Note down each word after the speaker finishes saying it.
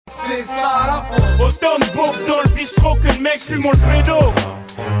c'est ça la France. Autant de beaufs dans le bistrot que de mecs fumant le pédo.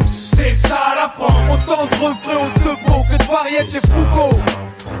 C'est ça la France. Autant de refrains au stepo que de variétés chez Foucault.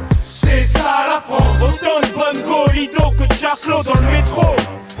 C'est ça la France. Autant de bongo lido que de chaclo dans le métro.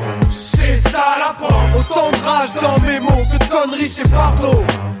 C'est ça la France. Autant de rage dans mes mots que de conneries chez Pardo.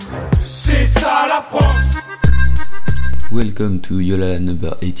 C'est ça la France. Welcome to Yolala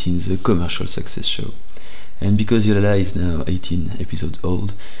number 18, the commercial success show. And because Yolala is now 18 episodes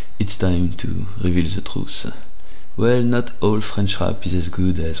old, it's time to reveal the truth. Well, not all French rap is as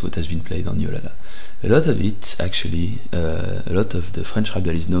good as what has been played on Yolala. A lot of it, actually, a lot of the French rap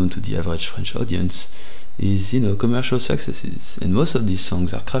that is known to the average French audience is, commercial successes. And most of these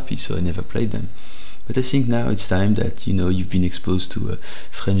songs are crappy, so I never played them. But I think now it's time that, you've been exposed to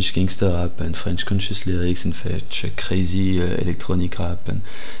French gangster rap and French conscious lyrics and French crazy electronic rap and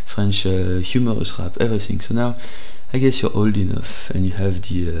French humorous rap, everything. So now I guess you're old enough and you have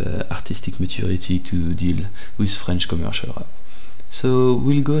the artistic maturity to deal with French commercial rap. So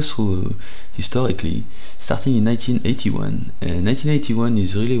we'll go through historically, starting in 1981. 1981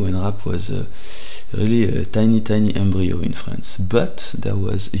 is really when rap was really a tiny embryo in France. But there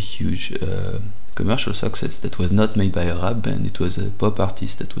was a huge commercial success that was not made by a rap band. It was a pop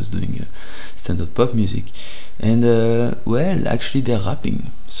artist that was doing standard pop music. And actually they're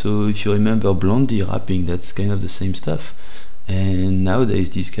rapping. So if you remember Blondie rapping, that's kind of the same stuff. And nowadays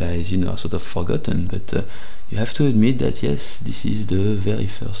these guys, are sort of forgotten, but you have to admit that yes, this is the very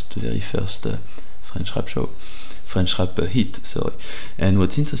first French rap hit, sorry. And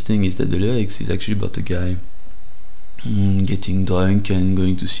what's interesting is that the lyrics is actually about a guy getting drunk and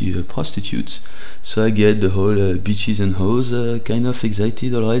going to see prostitutes. So I get the whole bitches and hoes kind of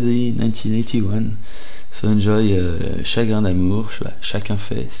excited already in 1981. So enjoy Chagrin d'amour, chacun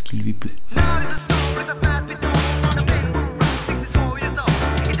fait ce qui lui plaît.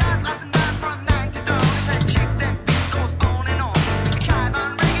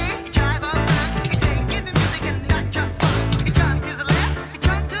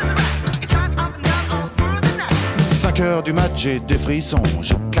 Du mat, j'ai des frissons,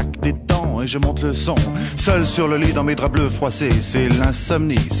 je claque des dents et je monte le son. Seul sur le lit dans mes draps bleus froissés, c'est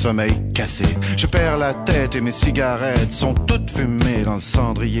l'insomnie, sommeil cassé. Je perds la tête et mes cigarettes sont toutes fumées dans le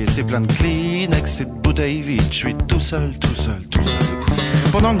cendrier. C'est plein de Kleenex et de bouteilles vides, je suis tout seul.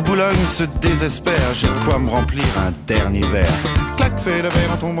 Pendant que Boulogne se désespère, j'ai de quoi me remplir un dernier verre. Clac, fais le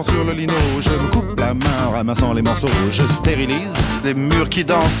verre en tombant sur le lino. Je me coupe la main en ramassant les morceaux. Je stérilise les murs qui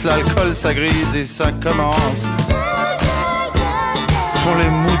dansent, l'alcool ça grise et ça commence. Font les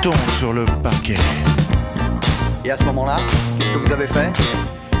moutons sur le parquet. Et à ce moment-là, qu'est-ce que vous avez fait?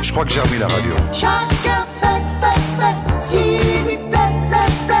 Je crois que j'ai remis la radio. Chacun fait ce qui lui plaît.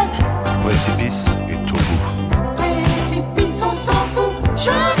 Précipice et tout bout. Précipice, on s'en fout.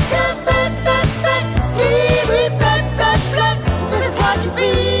 Chacun fait ce qui lui plaît. Toutes les étoiles qui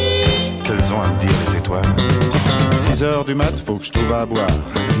brillent. Qu'elles ont à me dire les étoiles? 6h du mat, faut que je trouve à boire.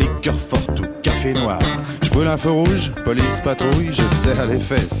 Liqueur forte ou café noir. Je brûle un feu rouge, police patrouille, je serre les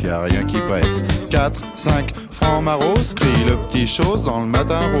fesses, y a rien qui presse. 4, 5 francs maros, crie le petit chose dans le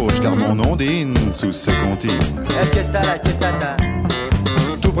matin rouge, car mon ondine sous ce comptine.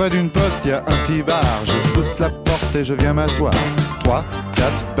 Tout près d'une poste, y a un petit bar, je pousse la porte et je viens m'asseoir. 3,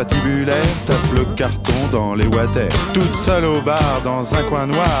 4 patibulaires, tape le carton dans les water. Toute seule au bar, dans un coin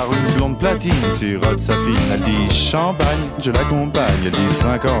noir, une blonde platine sirote sa fille. Elle dit champagne, je l'accompagne, elle dit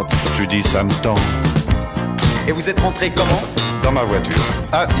 50, je lui dis ça me tend. Et vous êtes rentré comment? Dans ma voiture.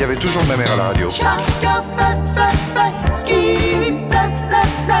 Ah, il y avait toujours ma mère à la radio. Chacun fait ce qui lui plaît.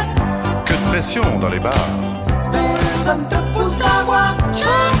 Que de pression dans les bars. Personne te pousse à boire.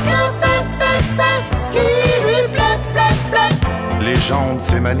 Chacun fait ce qui lui plaît. Les gens de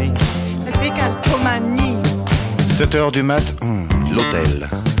ces manies. Décalcomanie. 7h du mat, l'hôtel.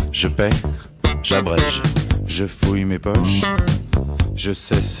 Je paie, j'abrège, je fouille mes poches. Je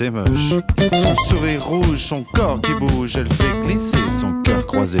sais, c'est moche. Son sourire rouge, son corps qui bouge, elle fait glisser son cœur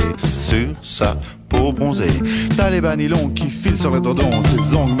croisé sur sa peau bronzée. T'as les bas nylons qui filent sur le dodon,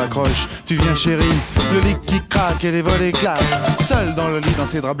 ses ongles m'accrochent. Tu viens chérie, le lit qui craque et les volets claquent. Seule dans le lit, dans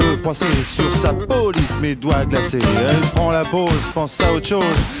ses draps bleus froissés, sur sa peau lisse, mes doigts glacés. Elle prend la pause, pense à autre chose.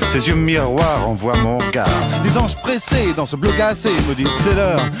 Ses yeux miroirs envoient mon regard. Des anges pressés dans ce bloc cassé me disent c'est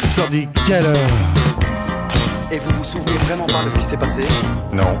l'heure. Je leur dis quelle heure? Et vous vous souvenez vraiment pas de ce qui s'est passé?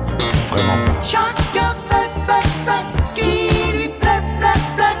 Non, vraiment pas. Chacun fait ce qui lui plaît.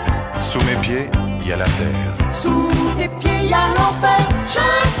 Sous mes pieds, il y a la terre. Sous tes pieds, il y a l'enfer.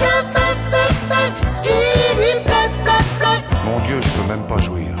 Chacun fait ce qui lui plaît. Mon Dieu, je peux même pas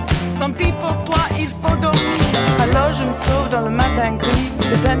jouir. Tant pis pour toi, il faut dormir. Alors je me sauve dans le matin gris.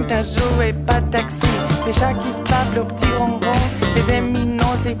 C'est peine qu'un jour et pas de taxi. Les chats qui se tapent au petit ronron, les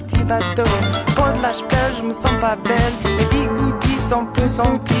éminents des petits bateaux. Pour de l'âge belle, je me sens pas belle. Les bigoudis sont plus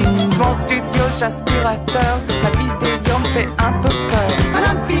remplis. Mon studio, j'aspirateur. La vidéo me fait un peu peur.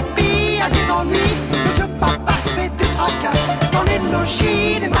 Madame Pipi a des ennuis. Monsieur Papa se fait du tracas. Dans les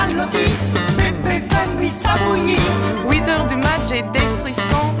logis, les mal lotis. Bébé fait nuit ça bouillit. 8h du mat, j'ai des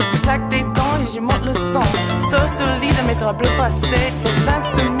frissons. Je claque des dents et j'y monte le son. Sauf sur le lit de mes draps bleus froissés. Ces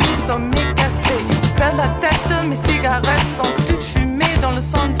insoumis sont mécassés. Je perds la tête, mes cigarettes sont toutes fumées dans le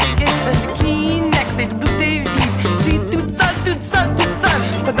cendrier. Espèce de Kleenex et de bouteilles vides. Je suis toute seule, toute seule, toute seule.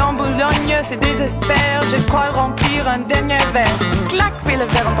 Pas dans Boulogne, c'est désespère. Je crois remplir un dernier verre. Clac, fais le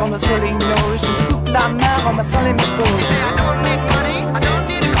verre en tombant sur les noix. Je me coupe la main en massant les morceaux.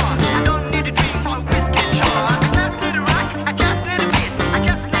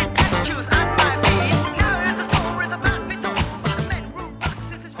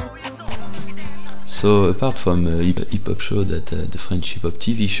 So apart from hip-hop show that the French hip-hop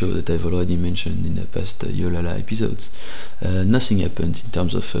TV show that I've already mentioned in the past Yolala episodes, nothing happened in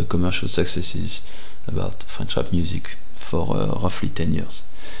terms of commercial successes about French rap music for roughly 10 years.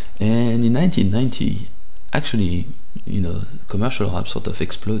 And in 1990, actually, commercial rap sort of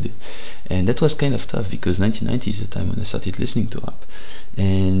exploded. And that was kind of tough because 1990 is the time when I started listening to rap.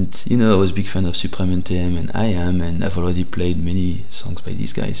 And, I was a big fan of Supreme NTM and I Am, and I've already played many songs by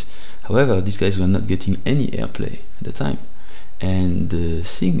these guys. However, these guys were not getting any airplay at the time. And the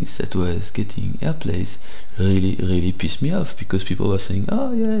things that was getting airplays really, really pissed me off because people were saying,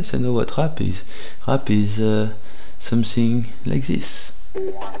 oh yes, I know what rap is. Rap is something like this.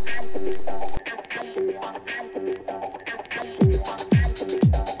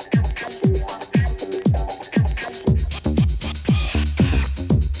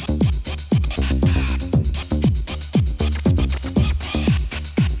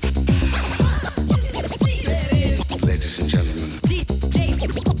 Ladies and gentlemen,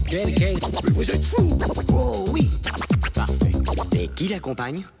 vous êtes fous. Oh oui, parfait. Et qui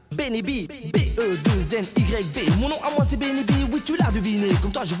l'accompagne? Benny B, B-E-2-N-Y-B. Mon nom à moi c'est Benny B, oui tu l'as deviné.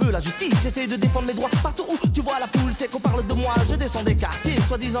 Comme toi je veux la justice, j'essaie de défendre mes droits. Partout où tu vois la foule, c'est qu'on parle de moi. Je descends des quartiers,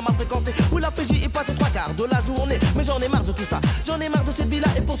 soi-disant mal fréquentés, où la PJ est passée 3/4 de la journée. Mais j'en ai marre de tout ça, j'en ai marre de cette vie-là.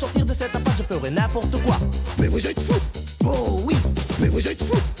 Et pour sortir de cette impasse, je ferai n'importe quoi. Mais vous êtes fous. Oh oui, Mais vous êtes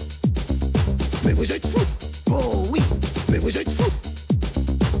fous. Mais vous êtes fous. oh oui. Mais vous êtes fous.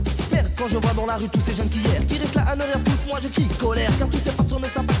 Merde, quand je vois dans la rue tous ces jeunes qui hier, qui restent là à ne rien foutre, moi je crie colère. Car tous ces passionnés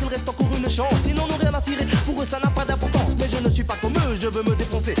savent pas qu'il reste encore une chance. Ils n'en ont rien à cirer, pour eux ça n'a pas d'importance. Mais je ne suis pas comme eux, je veux me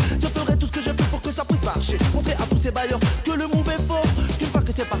défoncer. Je ferai tout ce que je peux pour que ça puisse marcher. Montrer à tous ces bailleurs que le move est fort. Qu'une fois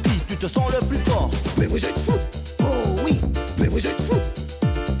que c'est parti, tu te sens le plus fort. Mais vous êtes fous. Oh oui, Mais vous êtes fous.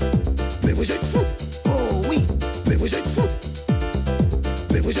 Mais vous êtes fous. oh oui, Mais vous êtes fous.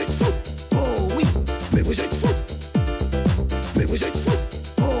 Mais vous êtes fous. oh oui, Mais vous êtes fous. Mais vous êtes fous.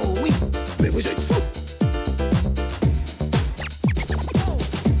 oh oui. Mais vous êtes fous.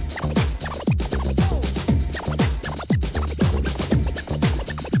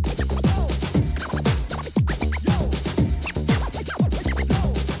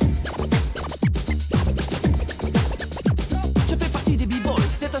 Je fais partie des b-boys,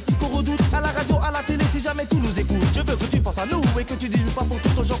 c'est un style qu'on redoute. À la radio, à la télé, si jamais tu nous écoutes. Je veux que tu penses à nous et que tu dises pas pour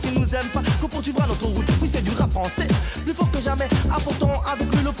tous aux gens qui nous aiment pas qu'on poursuivra notre route. Oui, c'est du rap français, plus fort que jamais. Apportant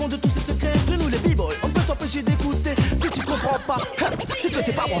avec lui le fond de tous ces secrets. Que nous les b-boys, on peut s'empêcher d'écouter. Si tu comprends pas, c'est que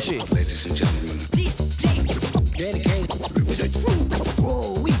t'es pas branché. Ladies and gentlemen, mais vous êtes fous.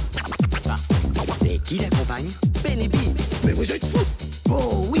 Oh oui, Et qui l'accompagne? Benny B. Mais vous êtes fous.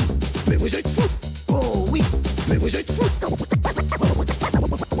 Oh oui, Mais vous êtes fous. oh oui, Mais vous êtes fous.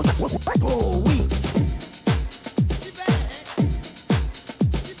 oh oui.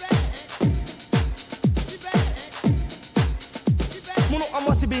 Mon nom à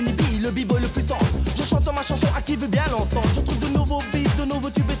moi c'est Benny B, le b-boy le plus tendre. Je chante ma chanson à qui veut bien l'entendre. Je trouve de nouveaux beats, de nouveaux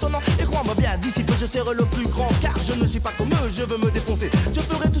tubes étonnants. Et crois-moi bien, d'ici peu je serai le plus grand. Car je ne suis pas comme eux, je veux me défoncer. Je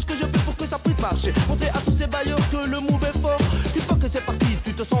ferai tout ce que je peux pour que ça puisse marcher. Montrer à tous ces bailleurs que le move est fort. Une fois que c'est parti,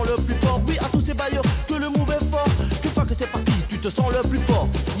 tu te sens le plus fort. Oui, à tous ces bailleurs que le move est fort. Une fois que c'est parti, tu te sens le plus fort.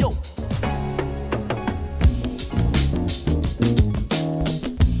 Yo.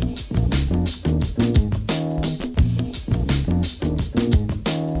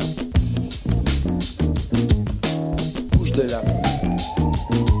 Bouge de là.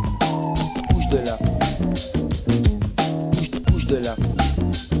 Bouge de là. Bouge de là.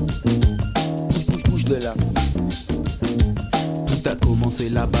 Bouge de là. Tout a commencé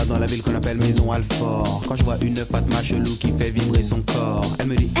là-bas dans la ville qu'on appelle Maison Alfort. Quand je vois une Fatma chelou qui fait vibrer son corps, elle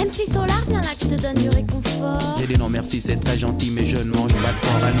me dit MC Solar, viens là que je te donne du réconfort. J'ai dit non merci, c'est très gentil, mais je ne mange pas de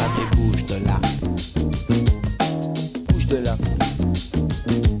porc. Elle m'a fait bouge de là. Bouge de là.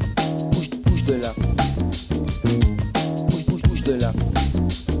 Bouge de là. Bouge de là.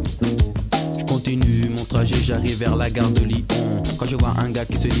 Je continue mon trajet, j'arrive vers la gare de Lyon. Quand je vois un gars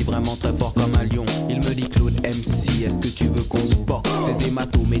qui se dit vraiment très fort comme un lion, il me dit Claude MC, est-ce que tu veux qu'on se boxe? Ces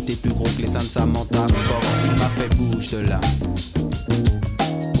hématomes étaient plus gros que les seins de Samantha Fox. Il m'a fait bouge de là.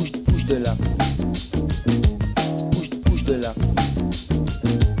 Bouge de là. Bouge de là.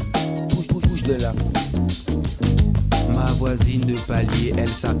 Bouge de là. Ma voisine de palier, elle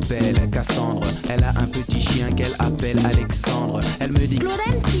s'appelle Cassandre. Elle a un petit chien qu'elle appelle Alexandre. Elle me dit Claude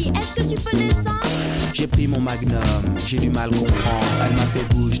MC, est-ce que tu peux descendre? J'ai pris mon magnum, j'ai du mal comprendre. Elle m'a fait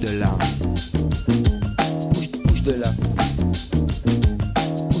bouge de là. Bouge de là.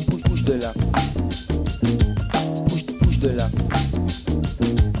 Bouge de là. Bouge de là.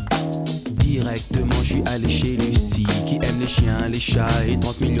 Directement, je suis allé chez Lucie, qui aime les chiens, les chats et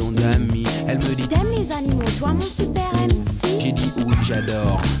 30 millions d'amis. Elle me dit t'aimes les animaux, toi mon super MC? J'ai dit oui,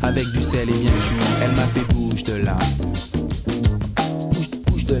 j'adore, avec du sel et bien cuit. Elle m'a fait bouge de là.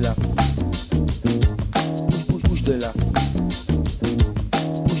 Bouge de là. Bouge de là.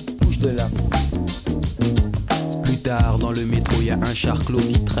 Bouge de là. Plus tard dans le métro, y a un charclot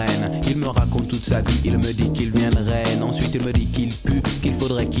qui traîne. Il me raconte toute sa vie, il me dit qu'il vient de Rennes. Ensuite il me dit qu'il pue, qu'il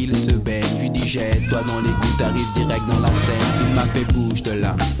faudrait qu'il se baigne. Je lui dis jette-toi dans l'égout, t'arrives direct dans la Seine. Il m'a fait bouge de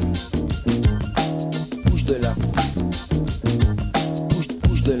là. Bouge de là.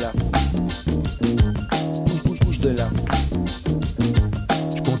 Bouge de là. Bouge de là.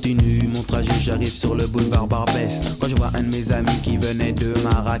 Je continue mon trajet, j'arrive sur le boulevard Barbès. Quand je vois un de mes amis qui venait de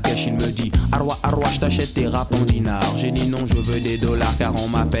Marrakech, il me dit Arwa, je t'achète tes rap en dinars. J'ai dit non, je veux des dollars car on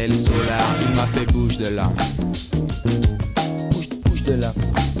m'appelle Solar. Il m'a fait bouge de là. Bouge de là.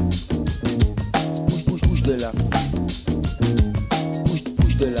 Bouge de là.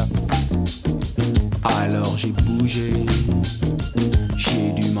 Bouge de là. Alors j'ai bougé,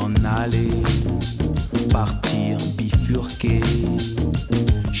 j'ai dû m'en aller, partir, bifurquer.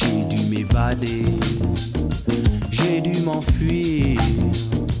 J'ai dû m'évader, j'ai dû m'enfuir,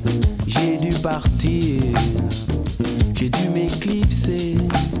 j'ai dû partir, j'ai dû m'éclipser,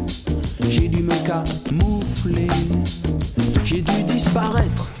 j'ai dû me camoufler, j'ai dû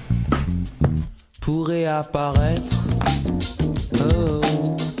disparaître pour réapparaître. Oh,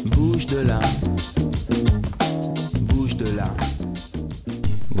 bouge de là, bouge de là.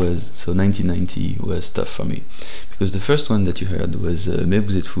 So 1990 was tough for me, because the first one that you heard was Mais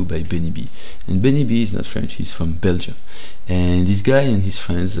vous êtes fou by Benny B. And Benny B is not French, he's from Belgium. And this guy and his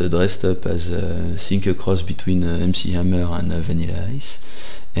friends dressed up as I think a cross between MC Hammer and Vanilla Ice.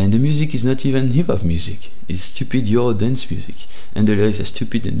 And the music is not even hip-hop music, it's stupid Euro dance music. And the lyrics are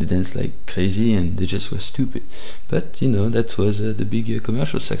stupid and they dance like crazy and they just were stupid. But, you know, that was the big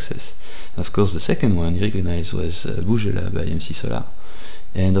commercial success. Of course, the second one you recognize was Bougela by MC Solar.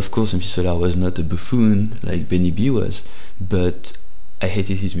 And of course MC Solar was not a buffoon like Benny B was, but I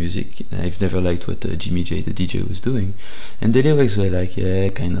hated his music. I've never liked what Jimmy J, the DJ, was doing. And the lyrics were like, yeah,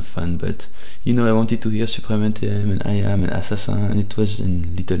 kind of fun, but you know, I wanted to hear Supreme NTM and I Am and Assassin, and it was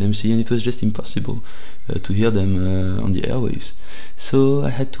in Little MC, and it was just impossible to hear them on the airwaves. So I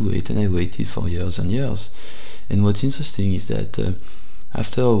had to wait, and I waited for years and years. And what's interesting is that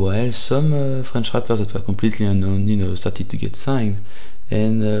after a while, some French rappers that were completely unknown, you know, started to get signed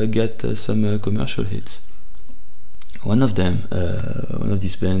and got some commercial hits. One of them, one of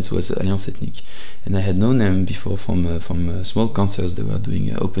these bands was Alliance Ethnique, and I had known them before from small concerts. They were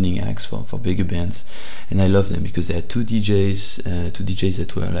doing opening acts for bigger bands, and I loved them because they had two DJs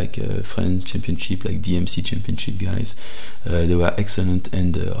that were like French championship, like DMC championship guys. They were excellent,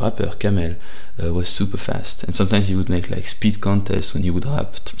 and the rapper Kamel was super fast, and sometimes he would make like speed contests when he would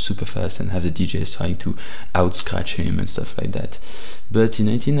rap super fast and have the DJs trying to out scratch him and stuff like that. But in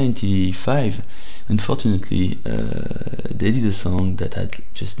 1995, unfortunately, they did a song that had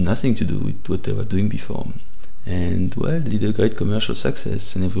just nothing to do with what they were doing before. And well, they did a great commercial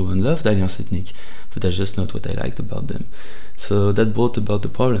success and everyone loved Alliance Ethnique, but that's just not what I liked about them. So that brought about the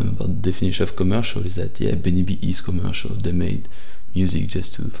problem about the definition of commercial, is that, yeah, Benny B is commercial. They made music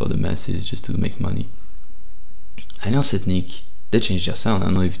just for the masses, just to make money. Alliance Ethnique, they changed their sound. I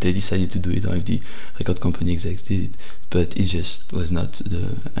don't know if they decided to do it or if the record company execs did it, but it just was not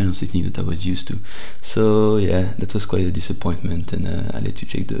the Alliance Ethnique that I was used to. So yeah, that was quite a disappointment, and I'll let you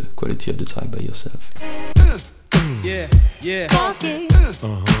check the quality of the track by yourself. Yeah, yeah. Funky.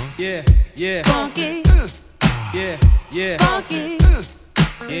 Yeah, yeah. Funky. Yeah, yeah. Funky.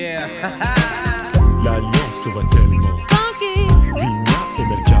 L'alliance sera tellement funky, Vigna et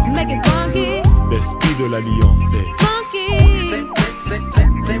Melka. make it funky, L'esprit de l'alliance est funky,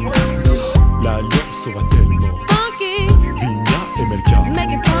 l'alliance sera tellement funky, Vigna et Melka.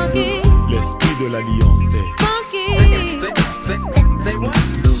 make it funky, L'esprit de l'alliance est funky.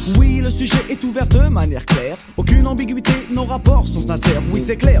 Oui, le sujet est ouvert de manière claire. Aucune ambiguïté, nos rapports sont sincères. Oui,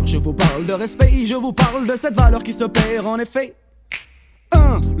 c'est clair, je vous parle de respect, je vous parle de cette valeur qui se perd en effet.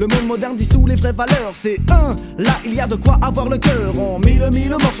 Le monde moderne dissout les vraies valeurs, c'est là il y a de quoi avoir le cœur. En mille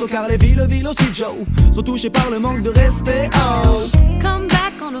morceaux car les villes aussi Joe sont touchés par le manque de respect. Oh. Come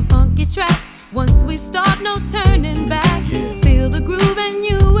back on a funky track. Once we start, no turning back. Feel the groove and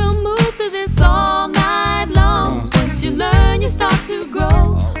you will move to this all night long. Once you learn, you start to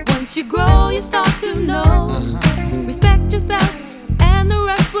grow. Once you grow, you start to know. Respect yourself and the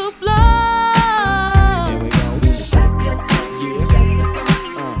rest will flow. Respect yourself, respect the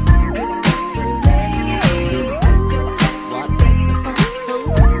funk. Respect the ladies, respect yourself, respect the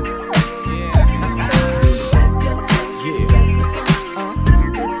funk. Respect yourself, respect the funk.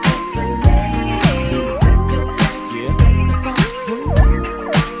 Respect the ladies, respect yourself, respect the funk.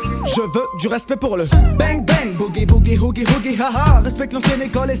 Je veux du respect pour le bang bang, boogie boogie hoogie hoogie haha. Respecte l'ancienne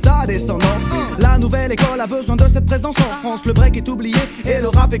école et sa descendance. La nouvelle école a besoin de cette présence en France. Le break est oublié et le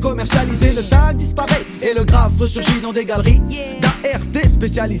rap est commercialisé. Le tag disparaît et le graphe ressurgit dans des galeries d'ART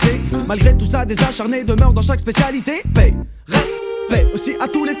spécialisées. Malgré tout ça, des acharnés demeurent dans chaque spécialité. Paix, respect aussi à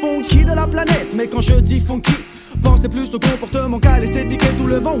tous les funky de la planète. Mais quand je dis funky, pensez plus au comportement qu'à l'esthétique et tout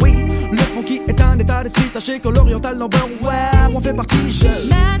le vent, oui. Le funky est un état d'esprit, sachez que l'oriental number, ouais, on fait partie.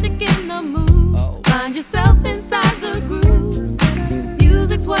 Magic in the moves, find yourself inside the grooves.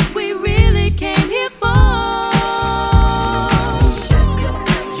 Music's what we really came here for. Respect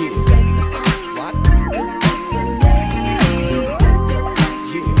yourself, respect the funk. Respect the ladies, respect yourself,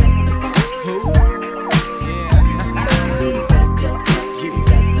 respect the funk. Respect yourself, respect the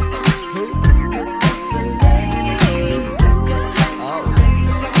funk. Respect the ladies, respect yourself, respect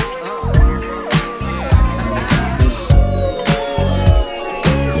the funk.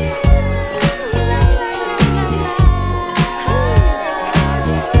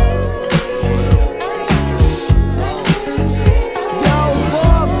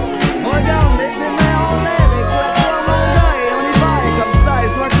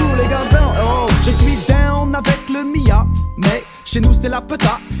 Chez nous c'est la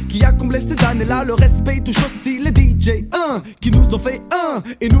peta qui a comblé ces années-là. Le respect touche aussi les DJ qui nous ont fait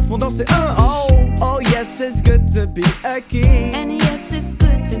et nous font danser oh yes, it's good to be a king. And yes, it's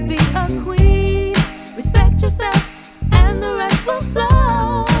good to be a queen. Respect yourself and the rest will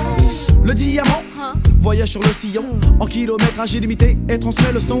flow. Le diamant voyage sur le sillon en kilométrage illimité et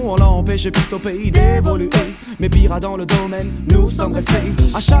transmet le son. On l'empêche et piste au pays d'évoluer. Mais pire dans le domaine, nous sommes restés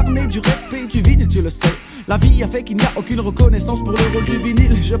acharnés du respect du vinyle, tu le sais. La vie a fait qu'il n'y a aucune reconnaissance pour le rôle du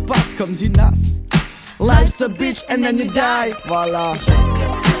vinyle. Je passe comme dit Nas. Life's a bitch and then you die. Voilà.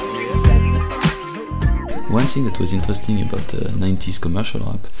 One thing that was interesting about 90s commercial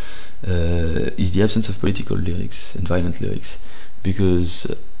rap is the absence of political lyrics and violent lyrics, because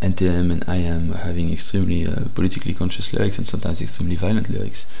NTM and IAM are having extremely politically conscious lyrics and sometimes extremely violent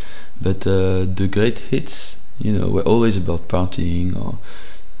lyrics. But the great hits, you know, were always about partying or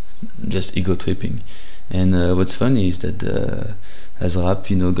just ego tripping. And what's funny is that as rap,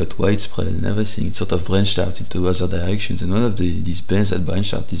 you know, got widespread and everything, it sort of branched out into other directions. And one of these bands that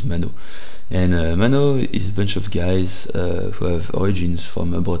branched out is Mano. And Mano is a bunch of guys who have origins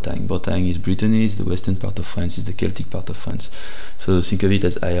from Bretagne. Bretagne is Brittany, is the western part of France, is the Celtic part of France. So think of it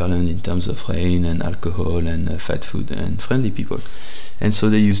as Ireland in terms of rain and alcohol and fat food and friendly people. And so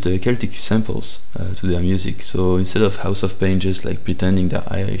they used Celtic samples to their music. So instead of House of Pain just like pretending they're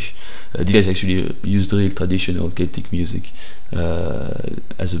Irish, these guys actually used real traditional Celtic music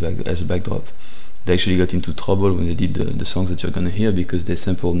as a backdrop. They actually got into trouble when they did the songs that you're gonna hear, because they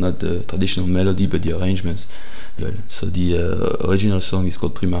sampled not the traditional melody but the arrangements. So the original song is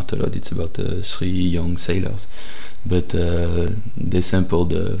called Trimartelod. It's about 3 young sailors, but they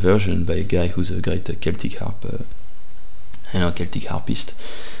sampled a version by a guy who's a great Celtic harpist,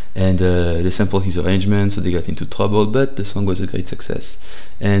 and they sampled his arrangements, so they got into trouble, but the song was a great success.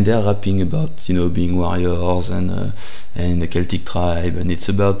 And they are rapping about, you know, being warriors and the Celtic tribe, and it's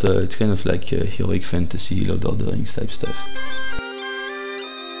about it's kind of like heroic fantasy, Lord of the Rings type stuff.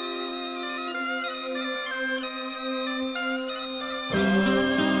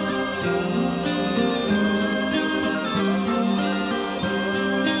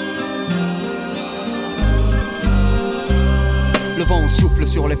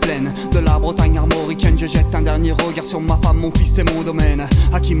 sur les plaines de la Bretagne armoricaine. Je jette un dernier regard sur ma femme, mon fils et mon domaine.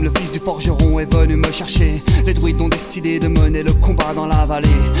 Hakim, le fils du forgeron, est venu me chercher. Les druides ont décidé de mener le combat dans la vallée,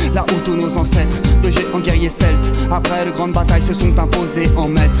 là où tous nos ancêtres, de géants guerriers celtes, après de grandes batailles se sont imposés en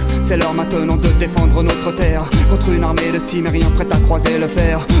maîtres. C'est l'heure maintenant de défendre notre terre contre une armée de cimériens prête à croiser le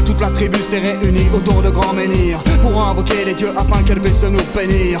fer. Toute la tribu s'est réunie autour de grands menhirs pour invoquer les dieux afin qu'elle puisse nous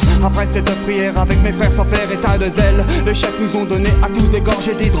bénir. Après cette prière avec mes frères sans faire état de zèle, les chefs nous ont donné à tous des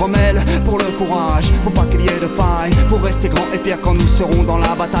gorgées d'hydromel. Pour le courage, pour pas qu'il y ait de faille, pour rester grand et fier quand nous serons dans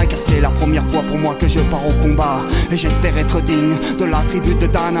la bataille. Car c'est la première fois pour moi que je pars au combat, et j'espère être digne de la tribu de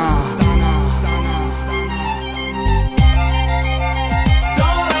Dana.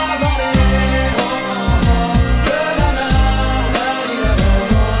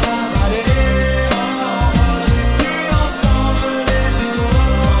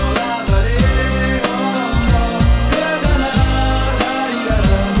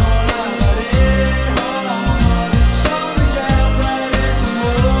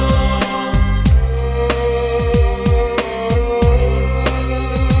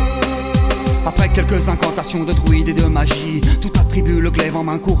 Quelques incantations de druides et de magie, toute la tribu, le glaive en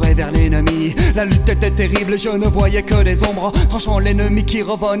main, courait vers l'ennemi. La lutte était terrible et je ne voyais que des ombres, tranchant l'ennemi qui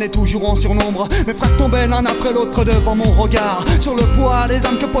revenait toujours en surnombre. Mes frères tombaient l'un après l'autre devant mon regard, sur le poids des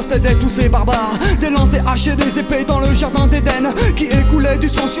âmes que possédaient tous ces barbares. Des lances, des haches et des épées dans le jardin d'Éden, qui écoulait du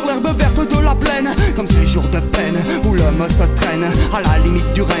sang sur l'herbe verte de la plaine. Comme ces jours de peine où l'homme se traîne à la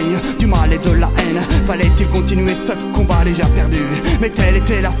limite du règne, du mal et de la haine. Fallait-il continuer ce combat déjà perdu? Mais telle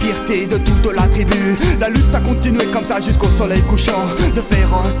était la fierté de toute la tribu. La lutte a continué comme ça jusqu'au soleil couchant. De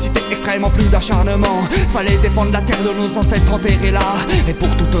férocité extrême en plus d'acharnement. Fallait défendre la terre de nos ancêtres enterrés là, et pour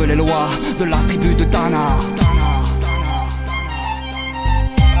toutes les lois de la tribu de Dana.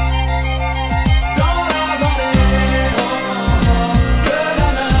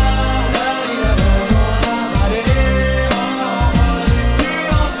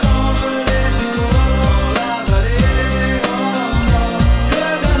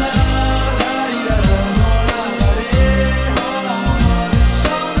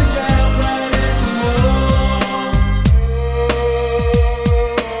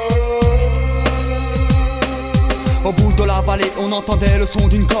 On entendait le son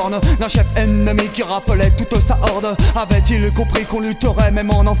d'une corne d'un chef ennemi qui rappelait toute sa horde. Avait-il compris qu'on lutterait même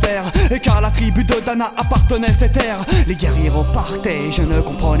en enfer, et car la tribu de Dana appartenait ces terres? Les guerriers repartaient, je ne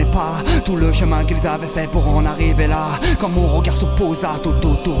comprenais pas tout le chemin qu'ils avaient fait pour en arriver là. Quand mon regard se posa tout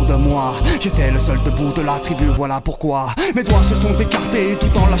autour de moi, j'étais le seul debout de la tribu, voilà pourquoi mes doigts se sont écartés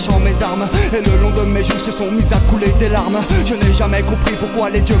tout en lâchant mes armes, et le long de mes joues se sont mis à couler des larmes. Je n'ai jamais compris pourquoi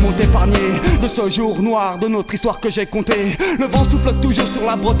les dieux m'ont épargné de ce jour noir de notre histoire que j'ai compté. Le vent souffle toujours sur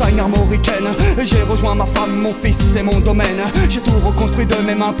la Bretagne armoricaine, et j'ai rejoint ma femme, mon fils et mon domaine. J'ai tout reconstruit de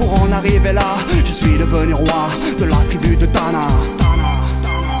mes mains pour en arriver là. Je suis devenu roi de la tribu de Dana.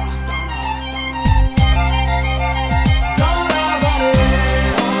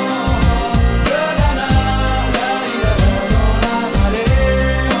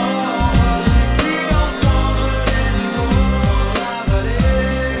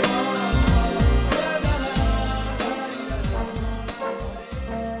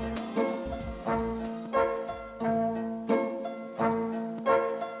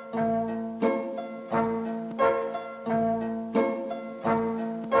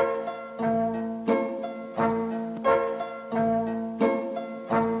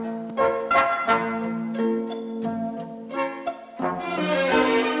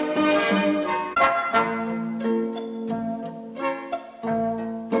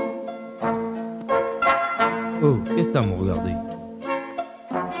 Oh, qu'est-ce que t'as à me regarder?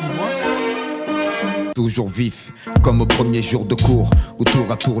 Toujours vif, comme au premier jour de cours, où tour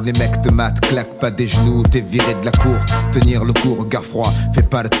à tour les mecs te matent, claquent pas des genoux, t'es viré de la cour. Tenir le coup, regard froid, fais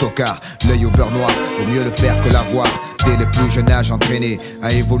pas le tocard, l'œil au beurre noir, vaut mieux le faire que l'avoir. Dès le plus jeune âge entraîné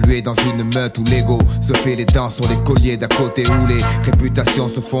à évoluer dans une meute où l'ego se fait les dents sur les colliers d'à côté, où les réputations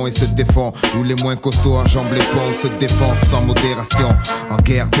se font et se défont, où les moins costauds enjambent les ponts, se défoncent sans modération, en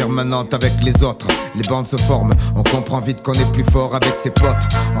guerre permanente avec les autres. Les bandes se forment, on comprend vite qu'on est plus fort avec ses potes.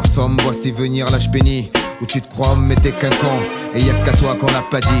 En somme, voici venir l'âge béni, où tu te crois mais t'es qu'un con, et y'a qu'à toi qu'on l'a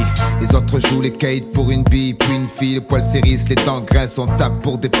pas dit. Les autres jouent les kites pour une bille, puis une fille, le poil s'érisse, les dents graissent, on tape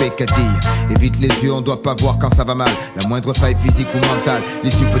pour des pécadilles. Évite les yeux, on doit pas voir quand ça va mal. La moindre faille physique ou mentale,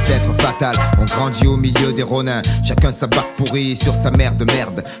 l'issue peut être fatale. On grandit au milieu des ronins, chacun sa barque pourrie sur sa mère de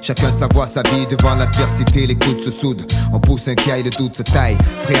merde. Chacun sa voix, sa vie, devant l'adversité, les coudes se soudent. On pousse un caille, le doute se taille,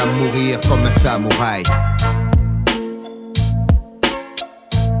 prêt à mourir comme un samouraï.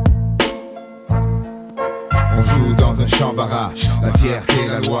 On joue dans un champ barrage, la fierté,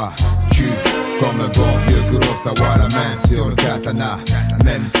 la loi tue. Comme un bon vieux Kurosawa, la main sur le katana.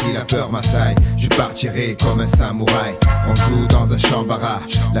 Même si la peur m'assaille, je partirai comme un samouraï. On joue dans un champ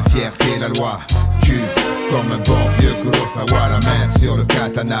barrage, la fierté, la loi tue. Comme un bon vieux Kurosawa, la main sur le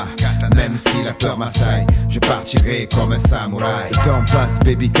katana. Même si la peur m'assaille, je partirai comme un samouraï. Le temps passe,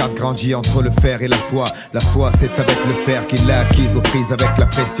 baby card grandit entre le fer et la foi. La foi c'est avec le fer qu'il l'a acquise aux prises avec la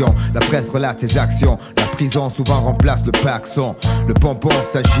pression. La presse relate ses actions, la prison souvent remplace le paxon. Le pompon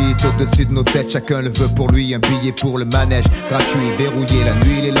s'agite au-dessus de nos têtes, chacun le veut pour lui. Un billet pour le manège, gratuit, verrouillé la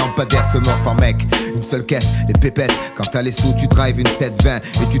nuit. Les lampadaires se morfent en mec, une seule quête, les pépettes. Quand t'as les sous tu drives une 720 et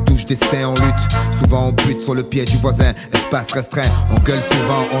tu touches des seins en lutte. Souvent on bute sur le pied du voisin, espace restreint. On gueule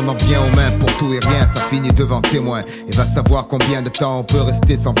souvent, on en vient aux mains pour tout et rien. Ça finit devant témoin et va savoir combien de temps on peut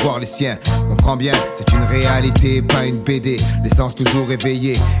rester sans voir les siens. Comprends bien, c'est une réalité, pas une BD. L'essence toujours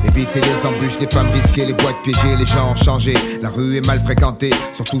éveillée, éviter les embûches, les femmes risquées, les boîtes piégées. Les gens ont changé, la rue est mal fréquentée.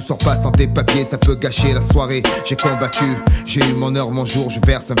 Surtout sors pas sans tes papiers, ça peut gâcher la soirée. J'ai combattu, j'ai eu mon heure, mon jour. Je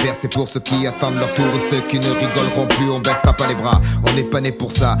verse un verre, c'est pour ceux qui attendent leur tour. Et ceux qui ne rigoleront plus, on baissera pas les bras. On n'est pas né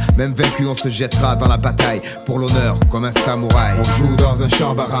pour ça, même vaincu on se jettera dans la bataille. Pour l'honneur, comme un samouraï. On joue dans un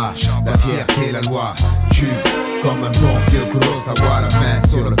champ barrage, la fierté, la loi tue. Comme un bon vieux Kurosawa, la main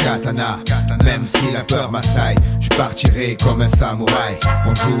sur le katana. Même si la peur m'assaille, je partirai comme un samouraï.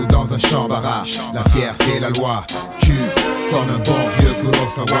 On joue dans un champ barrage, la fierté, la loi tue. Comme un bon vieux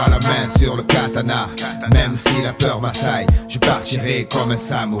Kurosawa, la main sur le katana. Même si la peur m'assaille, je partirai comme un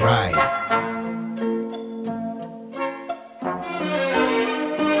samouraï.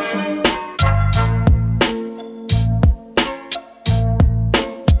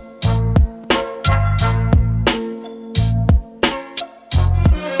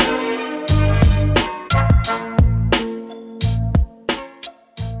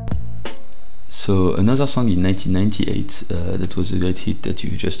 So another song in 1998 that was a great hit that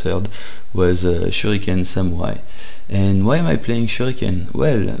you just heard was Shuriken Samurai. And why am I playing Shuriken?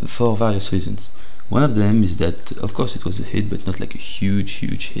 Well, for various reasons. One of them is that, of course, it was a hit, but not like a huge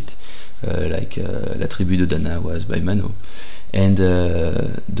hit, like La Tribu de Dana was by Mano. And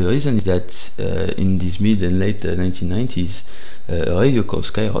the reason is that in these mid and late 1990s, a radio called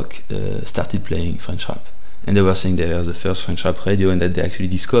Skyrock started playing French rap. And they were saying they were the first French rap radio and that they actually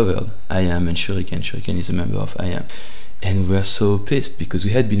discovered I Am and Shuriken. Shuriken is a member of I Am. And we were so pissed because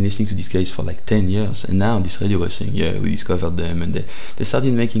we had been listening to these guys for like 10 years and now this radio was saying, yeah, we discovered them, and they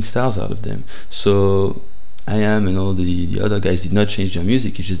started making stars out of them. So I Am and all the other guys did not change their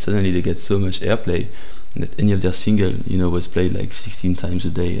music, it's just suddenly they get so much airplay that any of their single, was played like 16 times a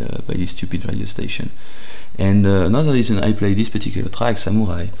day by this stupid radio station. And another reason I play this particular track,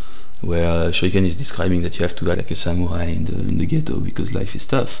 Samurai, where Shuriken is describing that you have to act like a samurai in the ghetto because life is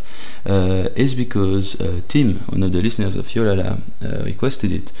tough, is because Tim, one of the listeners of Yolala,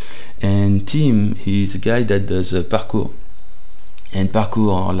 requested it. And Tim, he's a guy that does parkour. And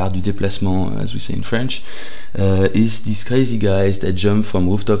parkour, l'art du déplacement, as we say in French, is these crazy guys that jump from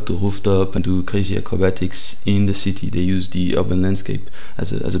rooftop to rooftop and do crazy acrobatics in the city. They use the urban landscape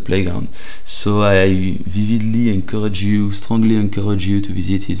as a playground. So I vividly strongly encourage you to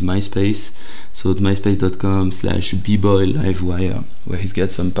visit his MySpace. So at myspace.com/bboylivewire, where he's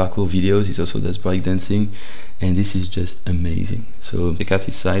got some parkour videos. He also does breakdancing, and this is just amazing. So check out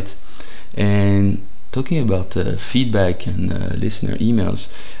his site. And talking about feedback and listener emails,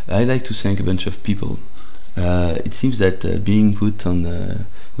 I'd like to thank a bunch of people. It seems that being put on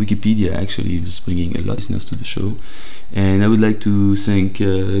Wikipedia actually is bringing a lot of listeners to the show. And I would like to thank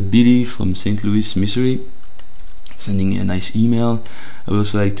Billy from St. Louis, Missouri, sending a nice email. I would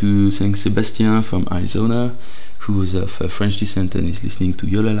also like to thank Sebastien from Arizona, who is of French descent and is listening to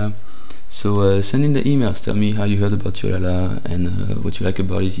Yolala. So send in the emails, tell me how you heard about Yolala and what you like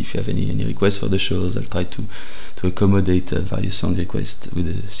about it. If you have any requests for the shows, I'll try to accommodate various song requests with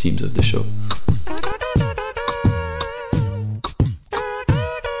the themes of the show.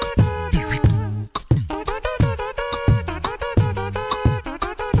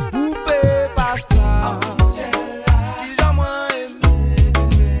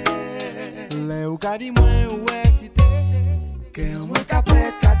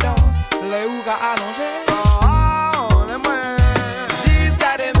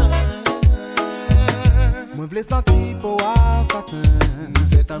 Senti pour voir Satan,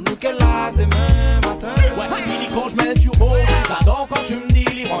 c'est un nous qu'elle a demain matin. Ouais, fini quand je mets le turbo, j'adore quand tu me dis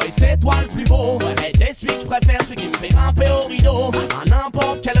libre et c'est toi le plus beau. Et t'es celui que je préfère, celui qui me fait grimper au rideau. À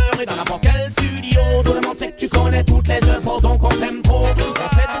n'importe quelle heure et dans n'importe quel studio. Tout le monde sait que tu connais toutes les œuvres, donc on t'aime trop. On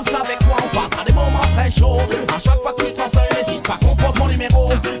sait tous avec toi, on passera des moments très chauds. À chaque fois que tu te sens seul, n'hésite pas qu'on pose mon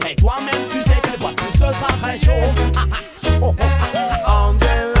numéro. Et toi-même tu sais que les fois de plus ce sera très chaud.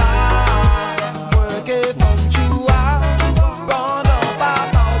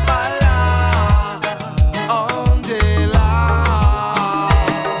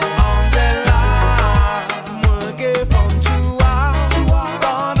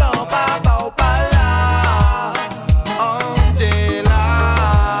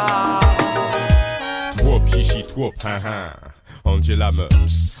 trop, Angela meurt,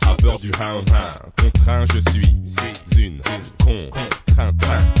 a peur du hound, contraint je suis une contrainte.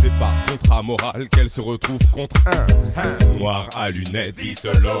 C'est par contrat moral qu'elle se retrouve contre un noir à lunettes,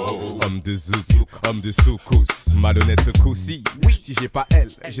 solo, homme de zouk, homme de soukous, malhonnête ce coup-ci. Oui, si j'ai pas elle,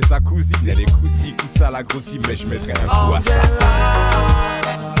 j'ai sa cousine, elle est coussi, coussa la grossie, mais je mettrai un coup à ça.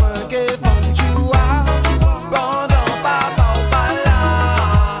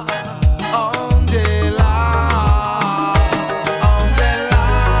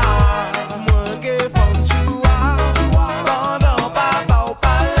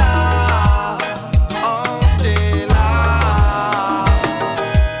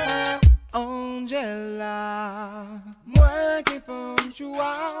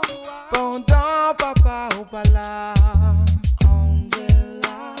 Pendant papa ou pas là,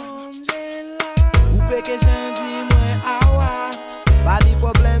 Angela, ou fait que j'en dis moi awa, pas de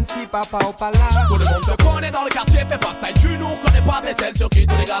problème si papa ou pas là. Tout le monde te connaît dans le quartier, fais pas style, tu nous reconnais pas, t'es celle sur qui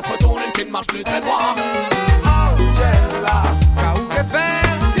tous les gars se retournent, une qui ne marche plus très droit. Angela, car où que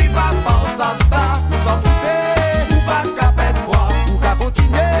faire si papa ou ça, s'en foutait, ou pas qu'à perdre voix, ou qu'à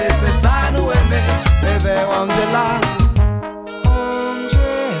continuer, et c'est ça nous aimer, et vers Angela.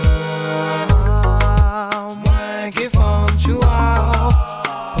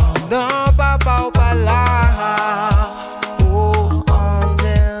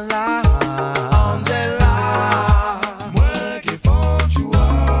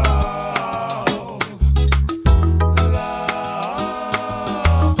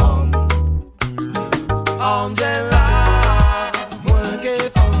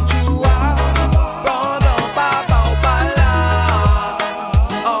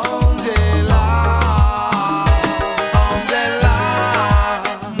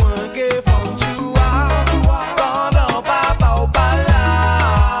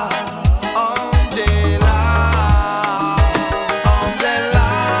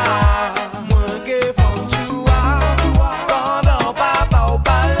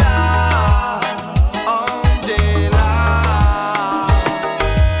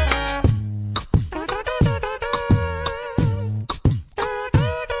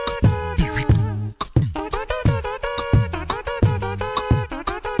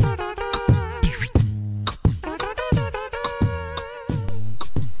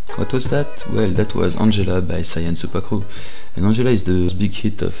 What was that? Well, that was Angela by Science Supakru. And Angela is the big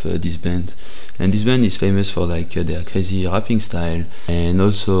hit of this band. And this band is famous for like their crazy rapping style, and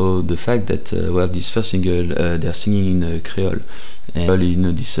also the fact that well, this first single they're singing in Creole, and you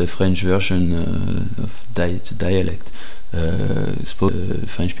know this French version of dialect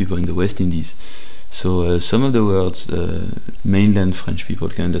French people in the West Indies. So some of the words mainland French people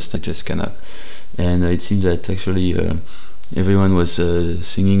can understand, just cannot. And it seems that actually everyone was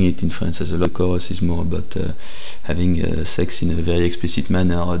singing it in France, as the chorus is more about having sex in a very explicit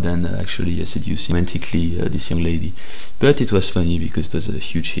manner than actually seducing romantically this young lady. But it was funny because it was a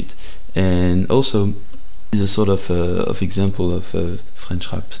huge hit. And also is a sort of example of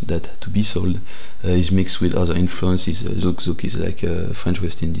French rap that, to be sold, is mixed with other influences. Zouk Zouk is like French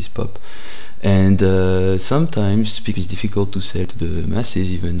West Indies pop. And sometimes it's difficult to sell to the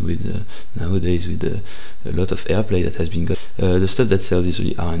masses, even with nowadays with a lot of airplay that has been got. The stuff that sells is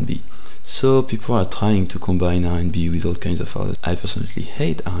really R&B. So people are trying to combine R&B with all kinds of others. I personally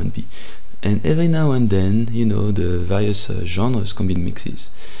hate R&B. And every now and then, you know, the various genres combine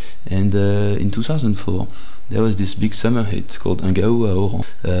mixes. And in 2004, there was this big summer hit called Un Gaou à Oran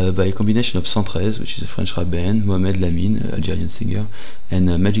by a combination of 113, which is a French rap band, Mohamed Lamine, Algerian singer, and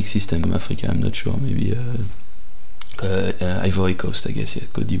Magic System from Africa, I'm not sure, maybe Ivory Coast, I guess, yeah,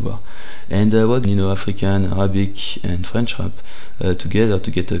 Côte d'Ivoire. And what, you know, African, Arabic, and French rap together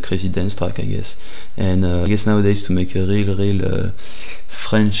to get a crazy dance track, I guess. And I guess nowadays to make a real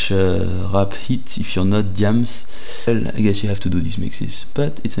French rap hit, if you're not Diams, well, I guess you have to do these mixes.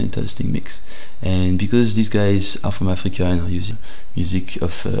 But it's an interesting mix. And because these guys are from Africa and are using music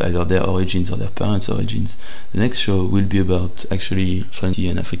of either their origins or their parents' origins, the next show will be about actually French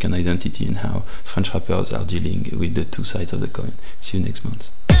and African identity and how French rappers are dealing with the two sides of the coin. See you next month.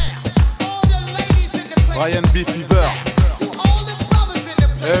 Ryan B. Fever.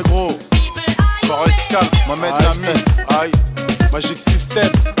 Eh gros, Forest Camp, Mohamed Lamine, aïe, Magic System,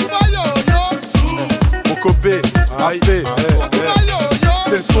 Mokobé, aïe,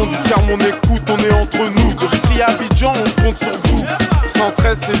 c'est le son du tiers, mon écoute, on est entre nous. Depuis Abidjan, on compte sur vous.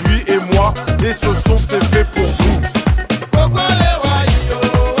 113, c'est lui et moi, et ce son, c'est fait pour vous.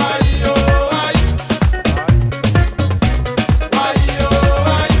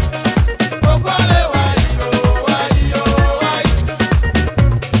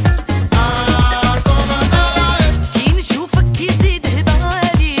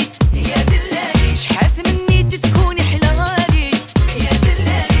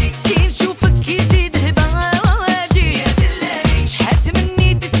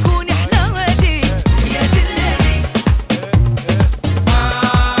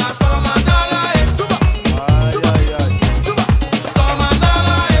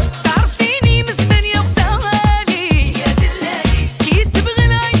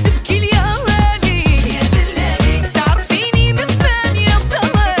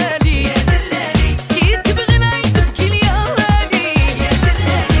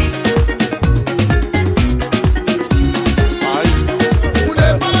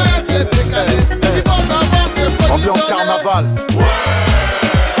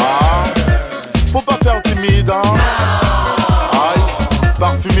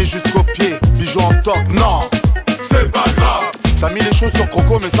 Stylé jusqu'aux pieds, bijoux en top, non, c'est pas grave. T'as mis les choses sur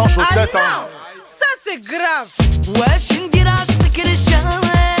croco mais sans chaussettes, hein. Ça c'est grave. واش ندير عشقك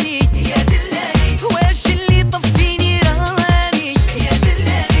رشاني يا دلالي واش اللي طفيني راني يا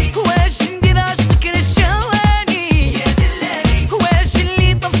دلالي واش ندير عشقك رشاني يا دلالي واش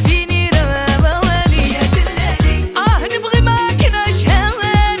اللي طفيني راني يا دلالي نبغي معاك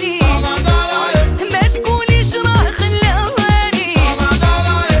نشهاني ما تقوليش راه خلاني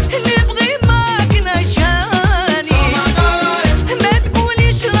نبغي معاك نشهاني ما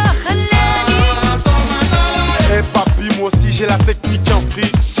تقوليش راه خلاني. Eh papi, moi aussi j'ai la technique en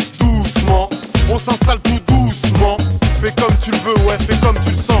free. Doucement, on s'installe tout doucement. Fais comme tu le veux, ouais, fais comme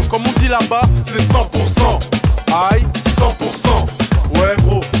tu le sens. Comme on dit là-bas, c'est 100%. Aïe, 100%. Ouais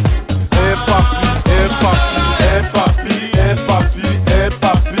gros. Eh papi, eh papi, eh papi, eh papi, eh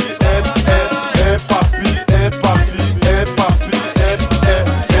papi, eh papi, eh papi, eh papi,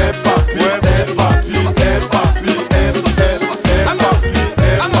 eh papi, ouais, eh papi, eh papi, eh papi,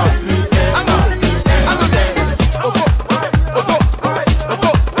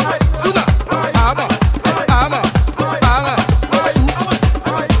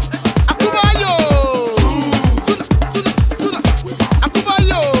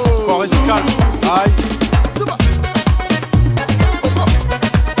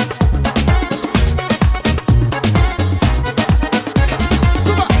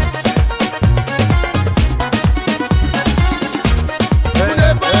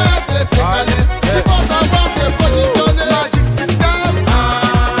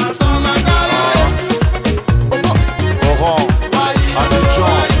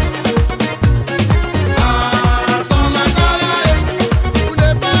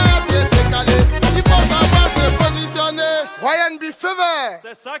 Ryan B. Fever.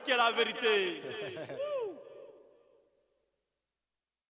 C'est ça qui est la vérité.